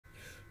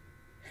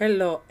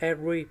Hello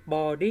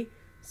everybody.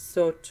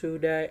 So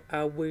today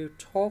I will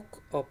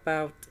talk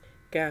about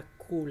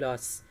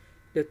calculus.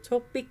 The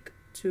topic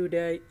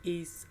today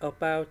is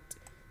about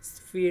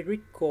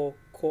spherical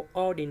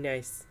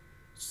coordinates.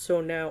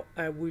 So now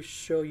I will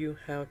show you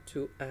how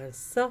to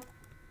answer.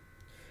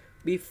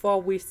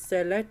 Before we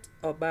select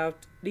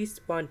about this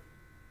one,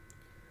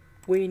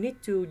 we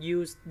need to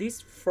use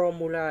this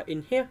formula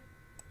in here.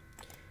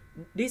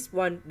 This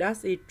one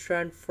does it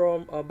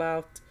transform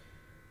about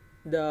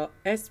the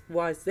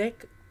xyz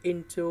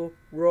into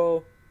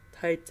rho,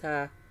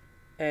 theta,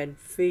 and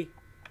phi.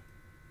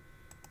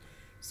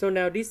 So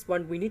now this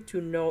one we need to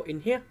know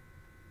in here.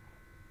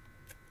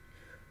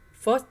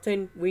 First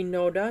thing, we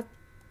know that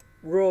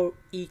rho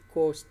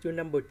equals to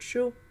number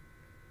 2.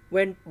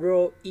 When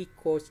rho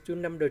equals to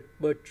number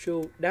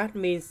 2, that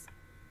means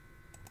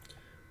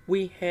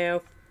we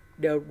have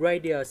the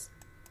radius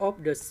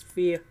of the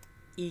sphere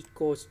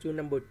equals to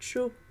number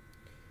 2.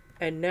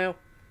 And now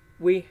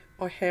we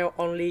have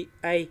only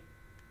A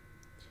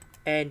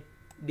and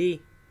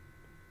D.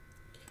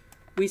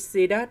 We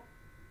see that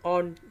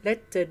on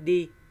letter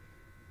D,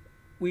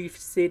 we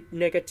see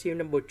negative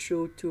number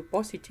 2 to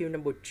positive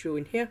number 2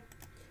 in here.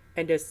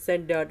 And the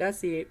center,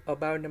 that's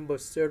about number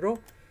 0.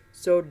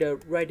 So the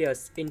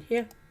radius in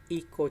here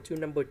equal to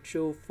number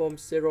 2 from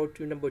 0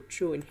 to number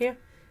 2 in here.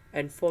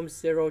 And from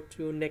 0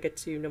 to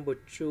negative number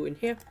 2 in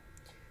here.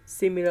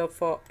 Similar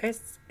for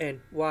X and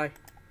Y.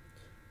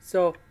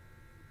 So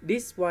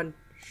this one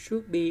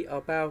should be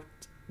about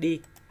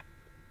D.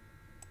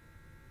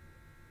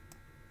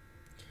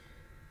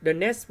 The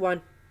next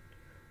one,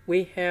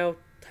 we have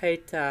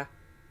theta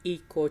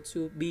equal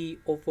to B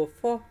over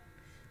 4.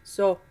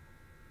 So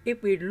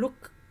if we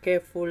look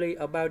carefully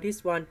about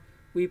this one,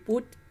 we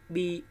put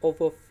B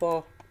over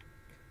 4,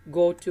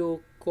 go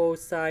to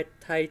cosine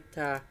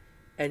theta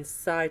and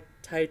sine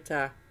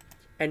theta,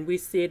 and we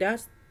see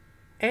that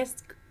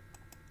S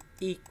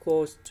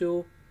equals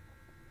to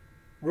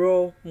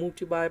rho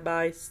multiplied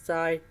by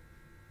sine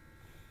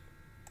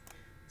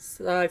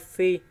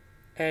phi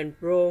and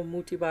rho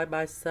multiplied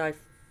by sine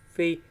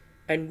phi,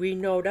 and we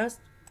know that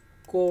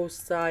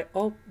cosine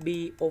of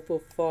B over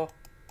 4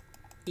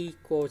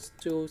 equals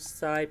to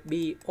sine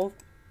B of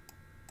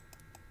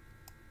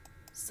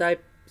sine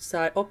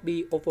of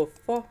B over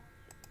 4,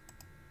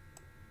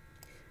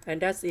 and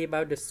that's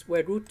about the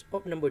square root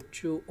of number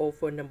 2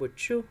 over number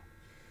 2.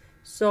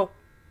 So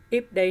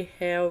if they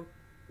have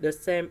the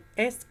same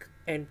x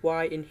and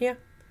y in here,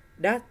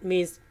 that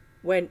means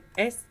when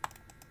x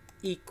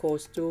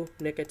equals to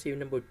negative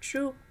number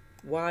 2,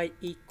 y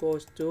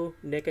equals to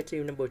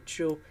negative number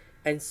 2,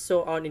 and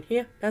so on in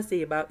here. That's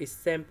about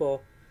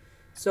example.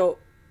 So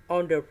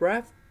on the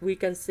graph, we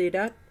can see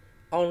that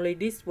only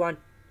this one,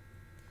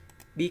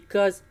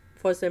 because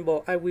for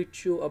example I will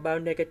choose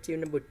about negative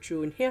number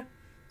 2 in here,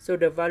 so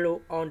the value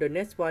on the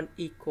next one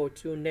equal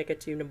to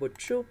negative number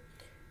 2.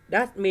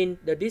 That means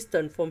the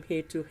distance from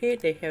here to here,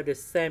 they have the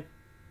same.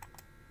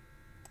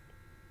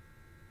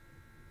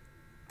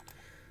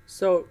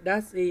 So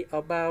that's it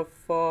about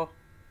for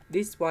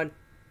this one,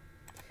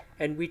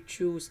 and we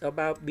choose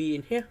about B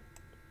in here.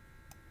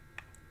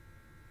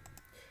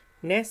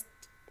 Next,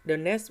 the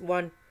next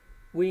one,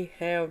 we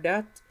have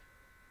that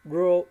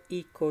rho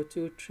equal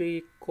to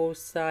 3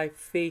 cosine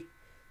phi.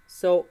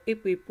 So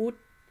if we put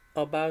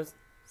about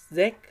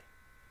z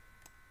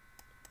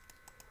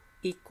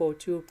equal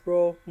to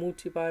rho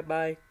multiplied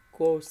by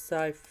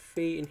cosine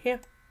phi in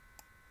here,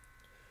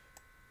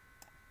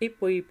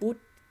 if we put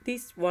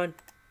this one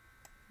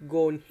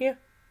go in here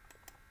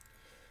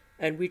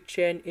and we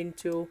change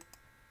into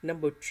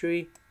number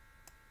 3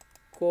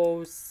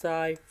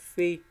 cosine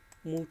phi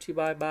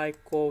multiplied by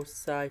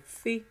cosine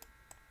phi,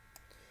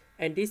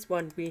 and this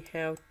one we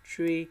have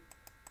 3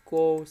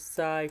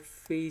 cosine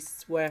phi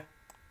square.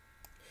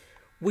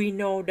 We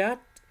know that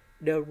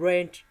the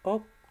range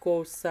of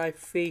cosine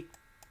phi,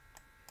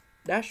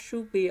 that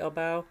should be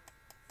about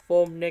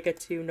from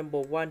negative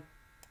number 1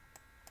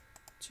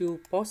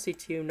 to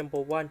positive number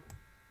 1.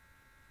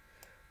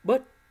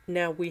 But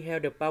now we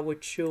have the power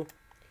 2.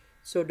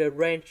 So the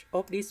range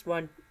of this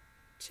one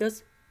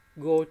just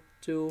go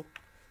to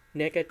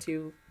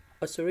negative,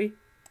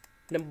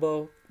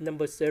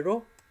 number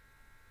 0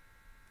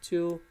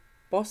 to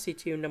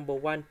positive number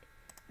 1.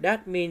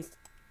 That means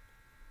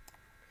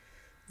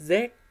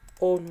z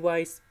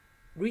always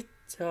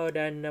greater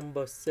than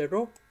number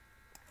 0.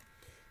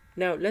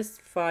 Now let's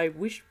find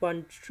which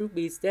one should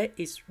be z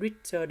is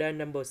greater than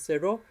number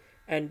 0,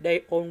 and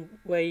they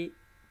always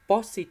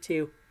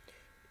positive.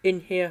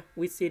 In here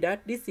we see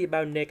that this is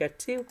about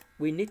negative,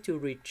 we need to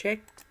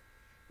reject.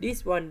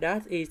 This one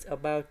that is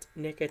about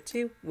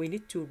negative, we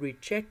need to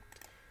reject.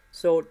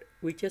 So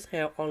we just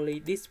have only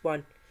this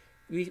one.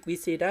 We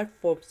see that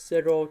from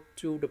 0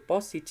 to the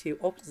positive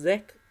of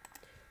z.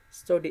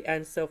 So the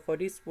answer for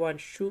this one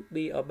should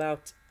be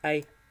about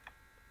A.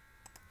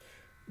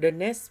 The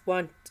next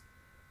one,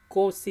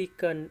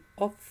 cosecant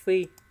of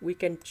phi, we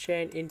can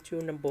change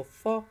into number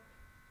 4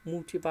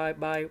 multiplied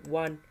by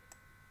 1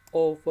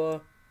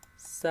 over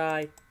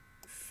sine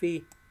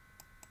phi.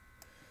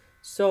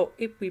 So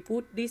if we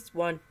put this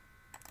one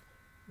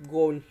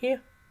gone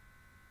here,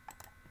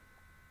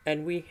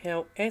 and we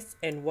have x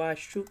and y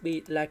should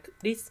be like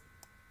this.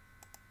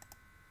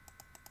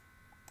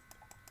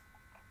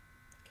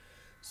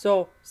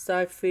 So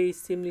sine phi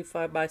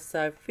simplified by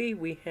sine phi,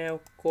 we have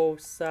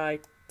cosine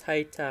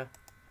theta.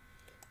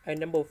 And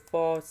number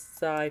 4,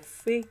 sine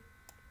phi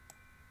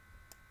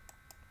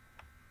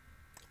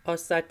or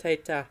sine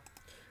theta.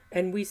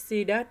 And we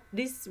see that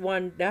this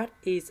one that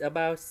is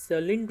about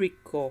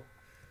cylindrical.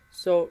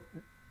 So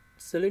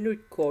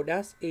cylindrical,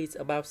 that is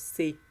about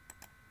C.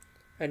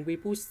 And we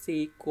put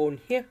C gone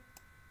here.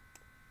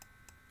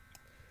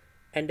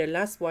 And the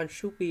last one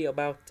should be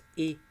about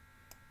E.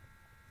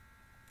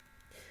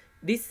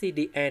 This is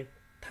the end.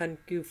 Thank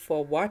you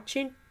for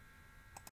watching.